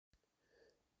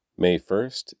May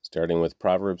 1st, starting with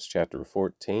Proverbs chapter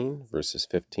 14, verses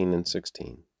 15 and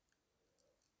 16.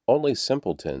 Only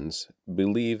simpletons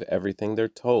believe everything they're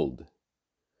told.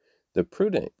 The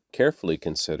prudent carefully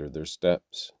consider their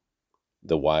steps.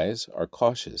 The wise are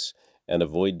cautious and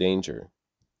avoid danger.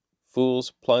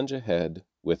 Fools plunge ahead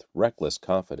with reckless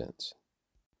confidence.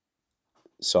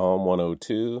 Psalm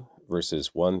 102,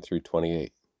 verses 1 through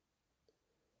 28.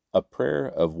 A prayer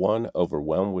of one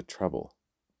overwhelmed with trouble,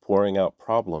 pouring out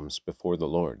problems before the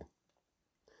Lord.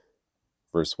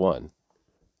 Verse 1.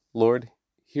 Lord,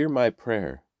 hear my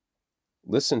prayer.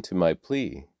 Listen to my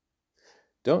plea.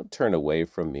 Don't turn away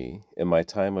from me in my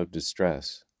time of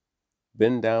distress.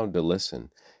 Bend down to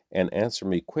listen and answer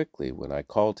me quickly when I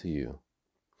call to you.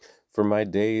 For my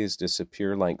days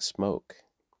disappear like smoke,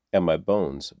 and my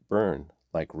bones burn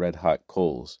like red-hot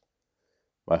coals.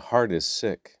 My heart is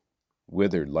sick,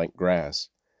 withered like grass,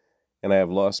 and I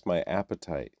have lost my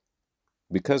appetite.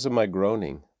 Because of my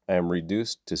groaning, I am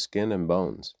reduced to skin and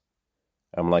bones.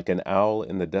 I'm like an owl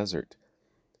in the desert,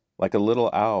 like a little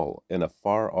owl in a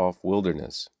far-off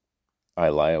wilderness. I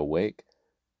lie awake,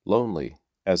 lonely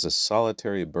as a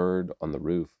solitary bird on the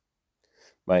roof.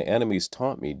 My enemies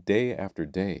taunt me day after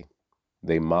day.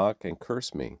 They mock and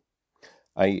curse me.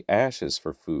 I eat ashes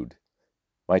for food.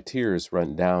 My tears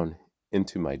run down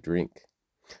into my drink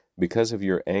because of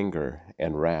your anger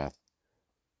and wrath.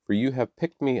 For you have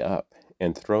picked me up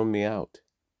and thrown me out.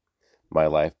 My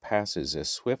life passes as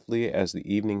swiftly as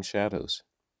the evening shadows.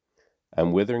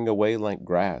 I'm withering away like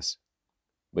grass.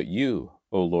 But you,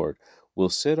 O Lord, will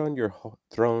sit on your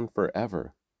throne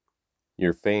forever.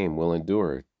 Your fame will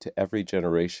endure to every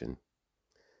generation.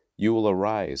 You will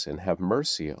arise and have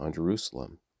mercy on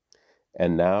Jerusalem.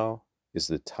 And now is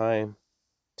the time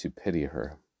to pity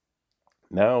her.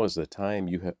 Now is the time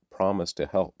you have promised to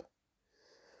help.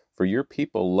 For your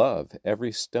people love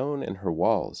every stone in her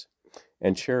walls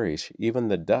and cherish even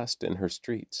the dust in her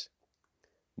streets.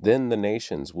 Then the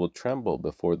nations will tremble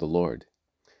before the Lord.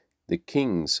 The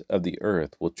kings of the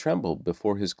earth will tremble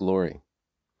before his glory.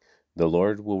 The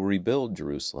Lord will rebuild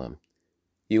Jerusalem.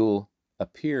 He will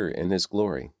appear in his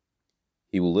glory.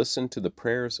 He will listen to the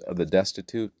prayers of the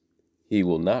destitute. He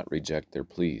will not reject their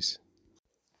pleas.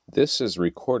 This is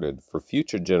recorded for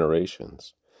future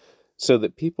generations, so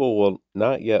that people will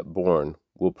not yet born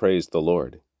will praise the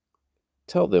Lord.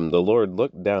 Tell them the Lord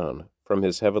looked down from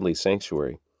his heavenly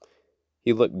sanctuary.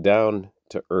 He looked down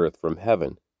to earth from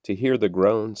heaven to hear the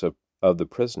groans of the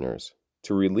prisoners,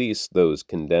 to release those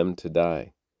condemned to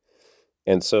die.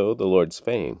 And so the Lord's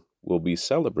fame will be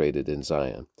celebrated in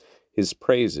Zion, his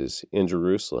praises in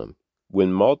Jerusalem,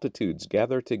 when multitudes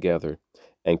gather together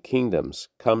and kingdoms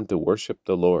come to worship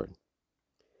the Lord.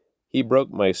 He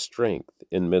broke my strength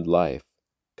in midlife,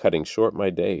 cutting short my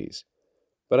days.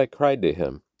 But I cried to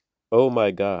him, O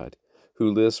my God, who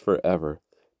lives forever,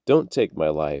 don't take my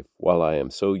life while I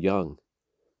am so young.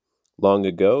 Long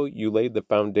ago you laid the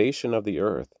foundation of the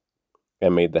earth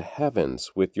and made the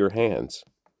heavens with your hands.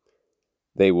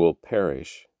 They will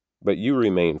perish, but you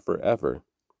remain forever.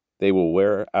 They will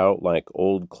wear out like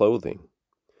old clothing.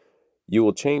 You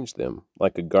will change them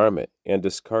like a garment and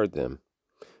discard them.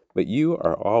 But you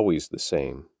are always the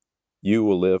same. You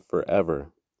will live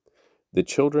forever. The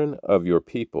children of your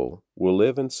people will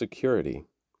live in security.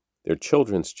 Their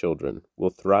children's children will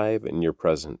thrive in your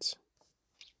presence.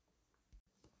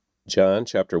 John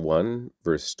chapter 1,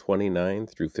 verse 29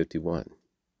 through 51.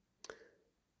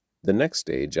 The next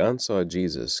day John saw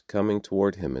Jesus coming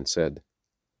toward him and said,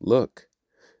 Look,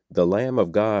 the Lamb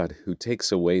of God who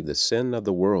takes away the sin of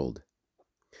the world.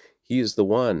 He is the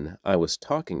one I was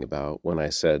talking about when I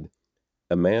said,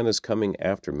 A man is coming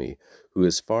after me who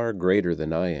is far greater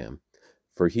than I am,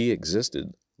 for he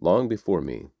existed long before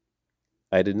me.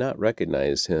 I did not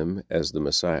recognize him as the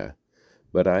Messiah,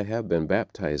 but I have been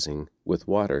baptizing with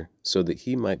water so that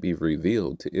he might be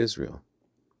revealed to Israel.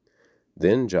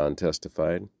 Then John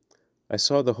testified, I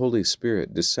saw the Holy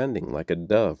Spirit descending like a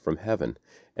dove from heaven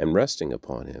and resting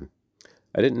upon him.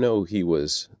 I didn't know he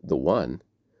was the one,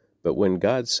 but when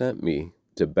God sent me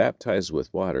to baptize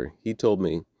with water, he told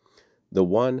me, The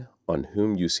one on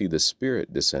whom you see the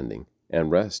Spirit descending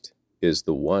and rest is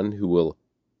the one who will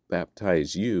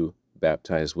baptize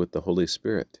with the Holy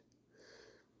Spirit.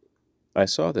 I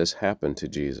saw this happen to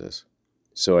Jesus,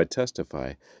 so I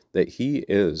testify that he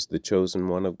is the chosen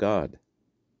one of God.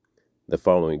 The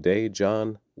following day,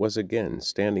 John was again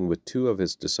standing with two of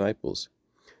his disciples.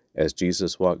 As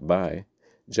Jesus walked by,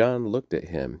 John looked at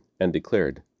him and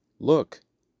declared, Look,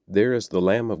 there is the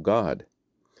Lamb of God.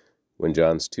 When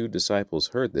John's two disciples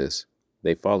heard this,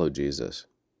 they followed Jesus.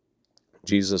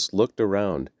 Jesus looked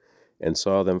around and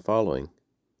saw them following.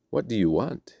 What do you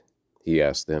want? he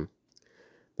asked them.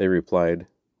 They replied,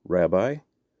 Rabbi,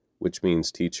 which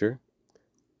means teacher,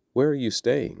 where are you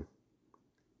staying?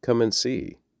 Come and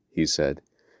see, he said.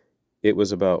 It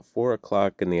was about 4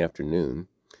 o'clock in the afternoon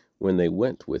when they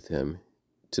went with him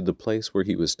to the place where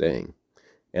he was staying,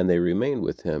 and they remained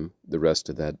with him the rest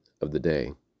of the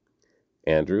day.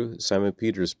 Andrew, Simon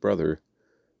Peter's brother,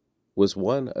 was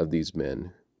one of these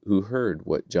men who heard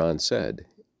what John said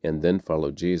and then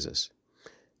followed Jesus.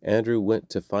 Andrew went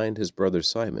to find his brother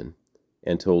Simon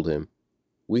and told him,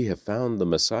 We have found the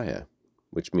Messiah,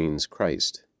 which means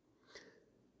Christ.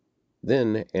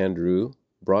 Then Andrew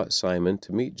brought Simon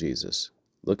to meet Jesus.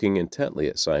 Looking intently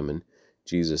at Simon,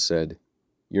 Jesus said,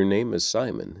 Your name is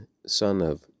Simon, son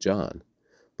of John,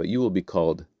 but you will be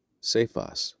called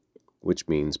Cephas, which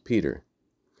means Peter.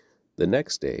 The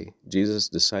next day, Jesus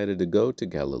decided to go to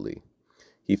Galilee.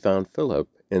 He found Philip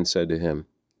and said to him,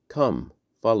 Come,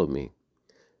 follow me.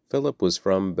 Philip was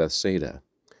from Bethsaida,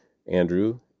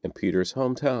 Andrew and Peter's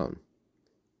hometown.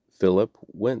 Philip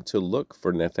went to look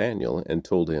for Nathanael and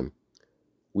told him,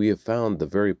 We have found the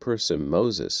very person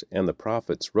Moses and the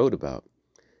prophets wrote about.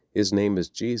 His name is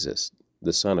Jesus,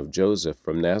 the son of Joseph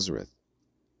from Nazareth.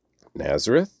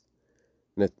 Nazareth?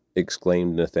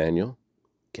 Exclaimed Nathanael.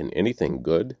 Can anything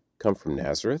good come from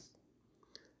Nazareth?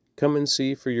 Come and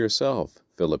see for yourself,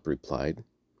 Philip replied.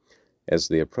 As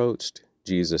they approached,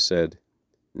 Jesus said,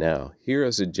 Now here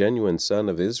is a genuine son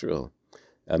of Israel,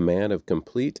 a man of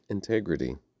complete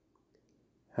integrity.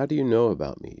 How do you know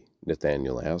about me?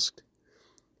 Nathanael asked.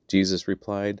 Jesus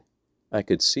replied, I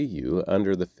could see you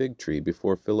under the fig tree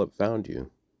before Philip found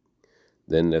you.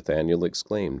 Then Nathanael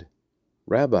exclaimed,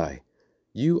 Rabbi,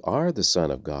 you are the Son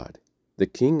of God, the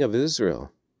King of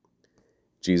Israel.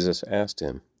 Jesus asked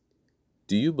him,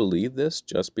 Do you believe this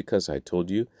just because I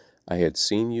told you I had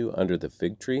seen you under the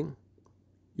fig tree?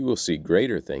 You will see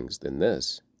greater things than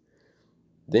this.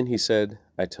 Then he said,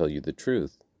 I tell you the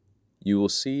truth. You will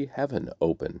see heaven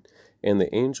open, and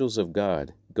the angels of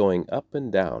God going up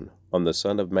and down on the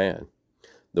Son of Man,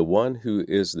 the one who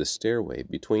is the stairway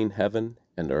between heaven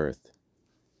and earth.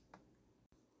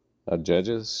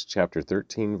 Judges chapter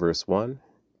 13, verse 1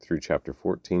 through chapter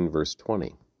 14, verse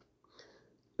 20.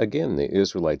 Again the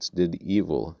Israelites did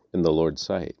evil in the Lord's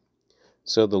sight.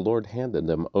 So the Lord handed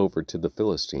them over to the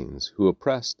Philistines, who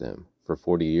oppressed them for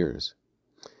 40 years.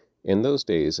 In those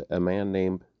days a man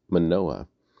named Manoah,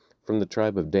 from the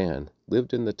tribe of Dan,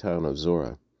 lived in the town of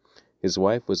Zorah. His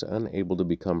wife was unable to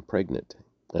become pregnant,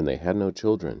 and they had no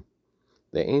children.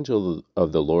 The angel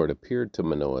of the Lord appeared to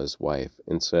Manoah's wife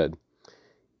and said,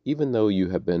 Even though you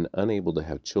have been unable to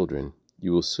have children,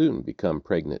 you will soon become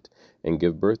pregnant and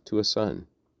give birth to a son.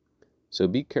 So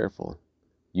be careful.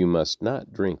 You must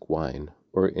not drink wine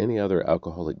or any other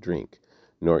alcoholic drink,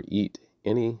 nor eat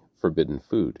any forbidden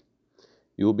food.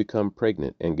 You will become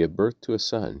pregnant and give birth to a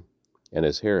son, and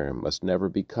his hair must never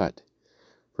be cut,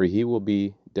 for he will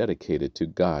be dedicated to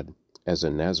God as a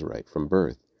Nazirite from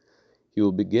birth. He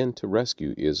will begin to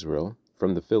rescue Israel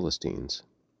from the Philistines.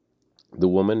 The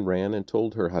woman ran and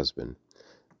told her husband,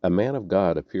 A man of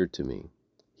God appeared to me.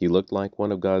 He looked like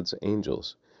one of God's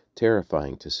angels,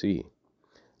 terrifying to see.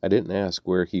 I didn't ask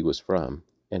where he was from,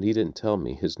 and he didn't tell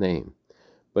me his name,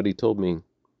 but he told me,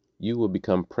 You will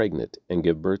become pregnant and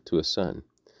give birth to a son.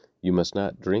 You must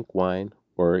not drink wine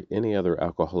or any other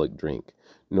alcoholic drink,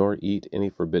 nor eat any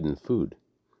forbidden food,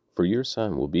 for your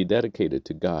son will be dedicated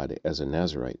to God as a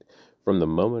Nazirite from the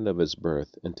moment of his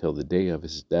birth until the day of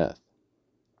his death.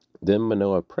 Then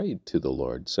Manoah prayed to the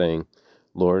Lord, saying,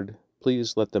 Lord,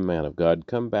 please let the man of God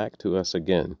come back to us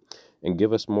again and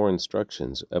give us more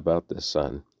instructions about this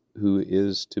son who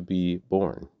is to be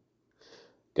born.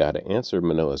 God answered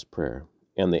Manoah's prayer,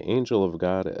 and the angel of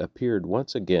God appeared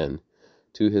once again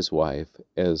to his wife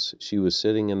as she was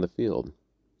sitting in the field.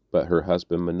 But her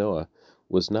husband Manoah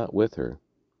was not with her.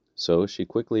 So she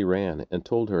quickly ran and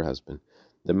told her husband,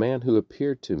 The man who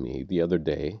appeared to me the other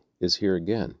day is here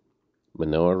again.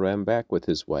 Manoah ran back with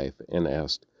his wife and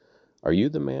asked, Are you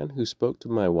the man who spoke to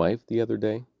my wife the other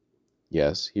day?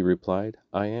 Yes, he replied,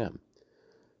 I am.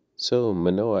 So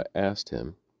Manoah asked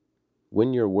him,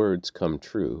 When your words come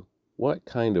true, what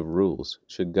kind of rules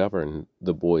should govern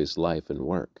the boy's life and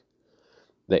work?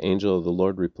 The angel of the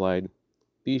Lord replied,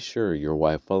 Be sure your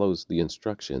wife follows the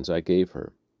instructions I gave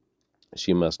her.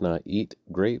 She must not eat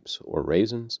grapes or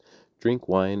raisins, drink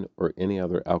wine or any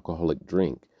other alcoholic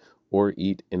drink, or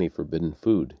eat any forbidden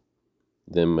food.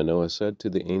 Then Manoah said to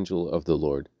the angel of the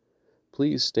Lord,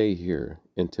 Please stay here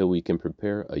until we can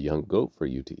prepare a young goat for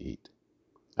you to eat.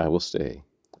 I will stay,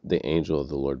 the angel of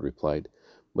the Lord replied,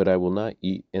 but I will not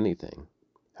eat anything.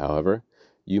 However,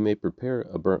 You may prepare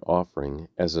a burnt offering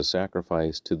as a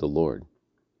sacrifice to the Lord."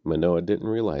 Manoah didn't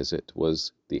realize it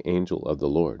was the angel of the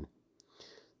Lord.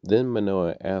 Then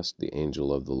Manoah asked the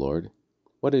angel of the Lord,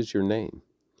 "What is your name?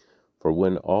 For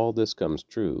when all this comes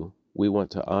true, we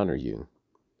want to honor you."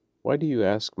 "Why do you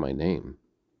ask my name?"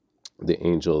 The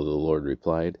angel of the Lord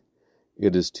replied,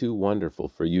 "It is too wonderful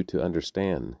for you to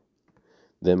understand."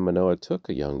 Then Manoah took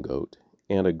a young goat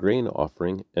and a grain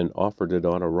offering and offered it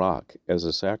on a rock as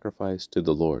a sacrifice to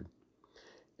the Lord.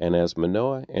 And as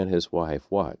Manoah and his wife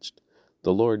watched,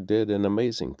 the Lord did an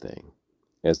amazing thing.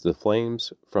 As the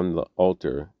flames from the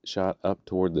altar shot up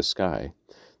toward the sky,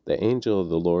 the angel of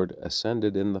the Lord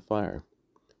ascended in the fire.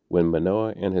 When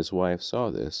Manoah and his wife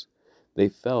saw this, they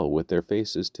fell with their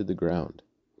faces to the ground.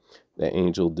 The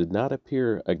angel did not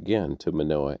appear again to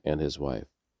Manoah and his wife.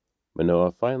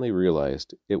 Manoah finally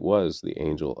realized it was the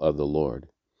angel of the Lord,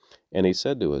 and he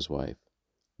said to his wife,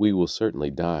 "We will certainly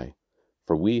die,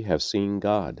 for we have seen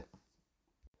God."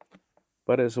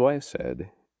 But his wife said,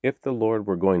 "If the Lord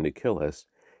were going to kill us,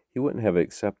 he wouldn't have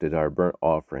accepted our burnt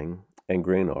offering and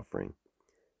grain offering.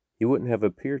 He wouldn't have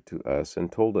appeared to us and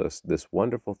told us this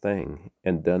wonderful thing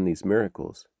and done these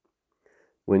miracles.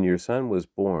 When your son was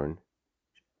born,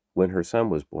 when her son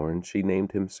was born, she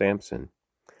named him Samson,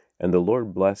 and the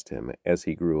Lord blessed him as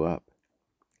he grew up.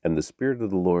 And the Spirit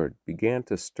of the Lord began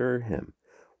to stir him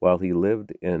while he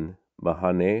lived in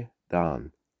Mahaneh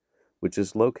Dan, which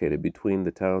is located between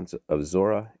the towns of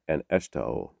Zorah and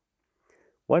Eshtaol.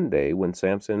 One day, when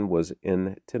Samson was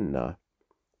in Timnah,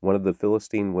 one of the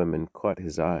Philistine women caught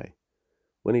his eye.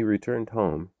 When he returned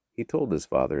home, he told his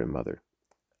father and mother,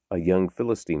 "A young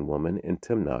Philistine woman in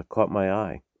Timnah caught my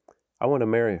eye. I want to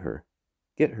marry her.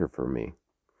 Get her for me."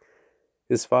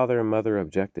 His father and mother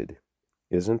objected.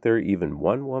 "Isn't there even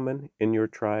one woman in your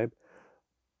tribe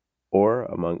or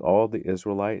among all the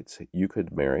Israelites you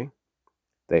could marry?"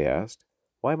 They asked.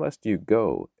 "Why must you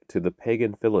go to the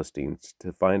pagan Philistines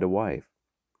to find a wife?"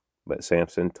 But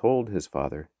Samson told his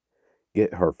father,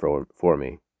 "Get her for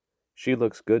me. She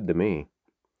looks good to me."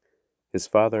 His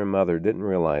father and mother didn't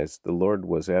realize the Lord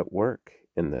was at work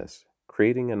in this,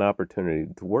 creating an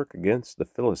opportunity to work against the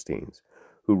Philistines,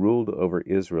 who ruled over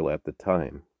Israel at the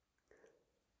time.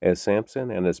 As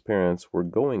Samson and his parents were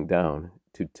going down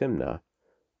to Timnah,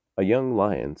 a young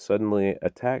lion suddenly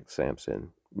attacked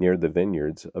Samson near the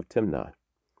vineyards of Timnah.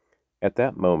 At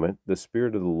that moment, the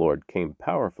Spirit of the Lord came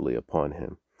powerfully upon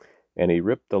him, and he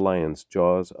ripped the lion's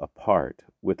jaws apart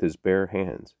with his bare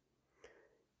hands.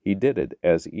 He did it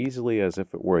as easily as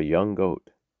if it were a young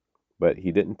goat, but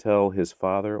he didn't tell his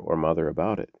father or mother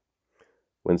about it.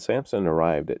 When Samson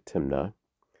arrived at Timnah,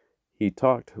 he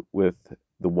talked with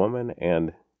the woman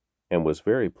and was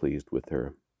very pleased with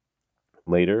her.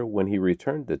 Later, when he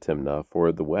returned to Timnah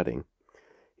for the wedding,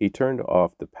 he turned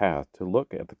off the path to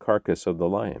look at the carcass of the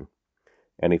lion,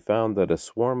 and he found that a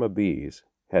swarm of bees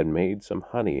had made some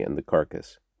honey in the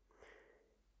carcass.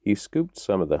 He scooped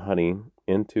some of the honey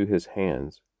into his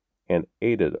hands and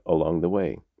ate it along the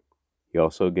way. He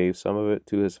also gave some of it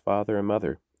to his father and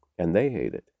mother, and they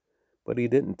ate it, but he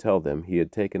didn't tell them he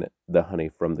had taken the honey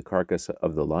from the carcass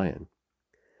of the lion.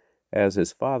 As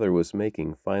his father was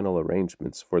making final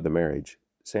arrangements for the marriage,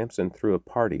 Samson threw a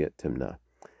party at Timnah,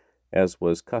 as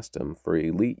was custom for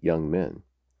elite young men.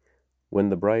 When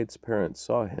the bride's parents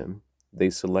saw him, they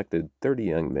selected 30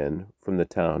 young men from the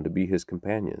town to be his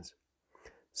companions.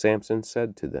 Samson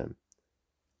said to them,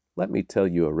 "Let me tell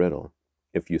you a riddle.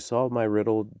 If you solve my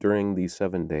riddle during these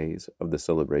 7 days of the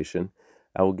celebration,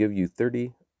 I will give you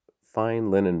 30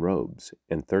 fine linen robes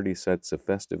and 30 sets of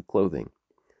festive clothing.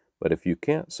 But if you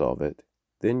can't solve it,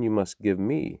 then you must give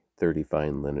me 30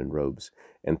 fine linen robes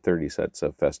and 30 sets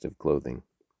of festive clothing."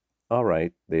 "All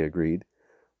right," they agreed.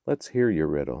 "Let's hear your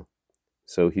riddle."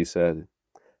 So he said,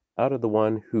 "Out of the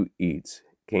one who eats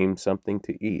came something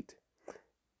to eat.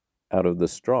 Out of the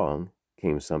strong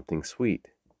came something sweet."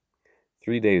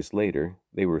 3 days later,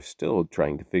 they were still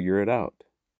trying to figure it out.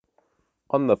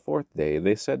 On the 4th day,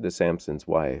 they said to Samson's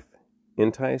wife,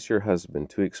 "Entice your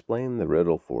husband to explain the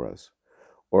riddle for us,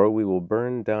 or we will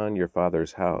burn down your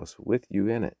father's house with you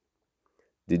in it.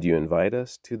 Did you invite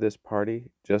us to this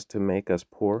party just to make us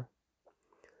poor?"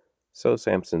 So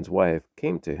Samson's wife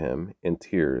came to him in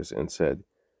tears and said,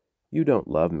 "You don't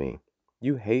love me.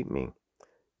 You hate me.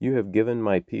 You have given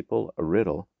my people a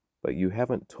riddle, but you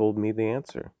haven't told me the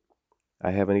answer."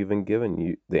 "I haven't even given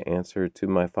you the answer to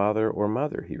my father or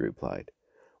mother," he replied.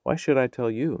 "Why should I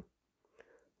tell you?"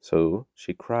 So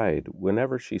she cried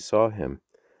whenever she saw him,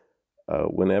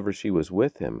 whenever she was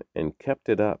with him, and kept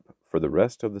it up for the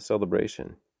rest of the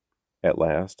celebration. At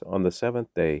last, on the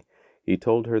 7th day, He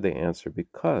told her the answer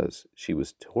because she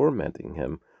was tormenting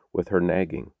him with her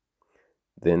nagging.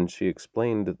 Then she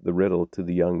explained the riddle to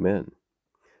the young men.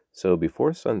 So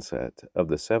before sunset of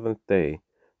the 7th day,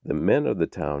 the men of the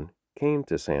town came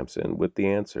to Samson with the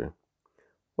answer,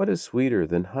 "What is sweeter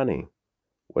than honey?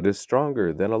 What is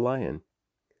stronger than a lion?"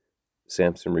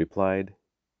 Samson replied,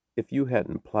 "If you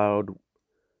hadn't plowed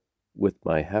with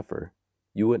my heifer,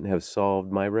 you wouldn't have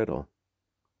solved my riddle."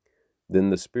 Then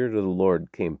the Spirit of the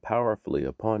Lord came powerfully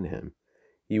upon him.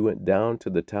 He went down to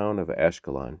the town of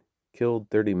Ashkelon, killed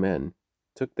 30 men,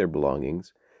 took their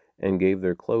belongings, and gave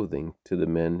their clothing to the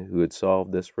men who had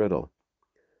solved this riddle.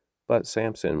 But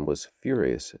Samson was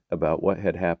furious about what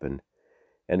had happened,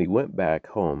 and he went back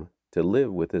home to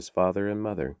live with his father and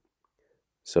mother.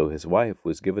 So his wife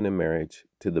was given in marriage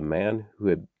to the man who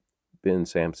had been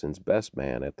Samson's best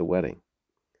man at the wedding.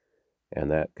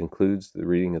 And that concludes the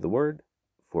reading of the Word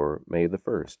for May the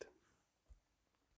 1st.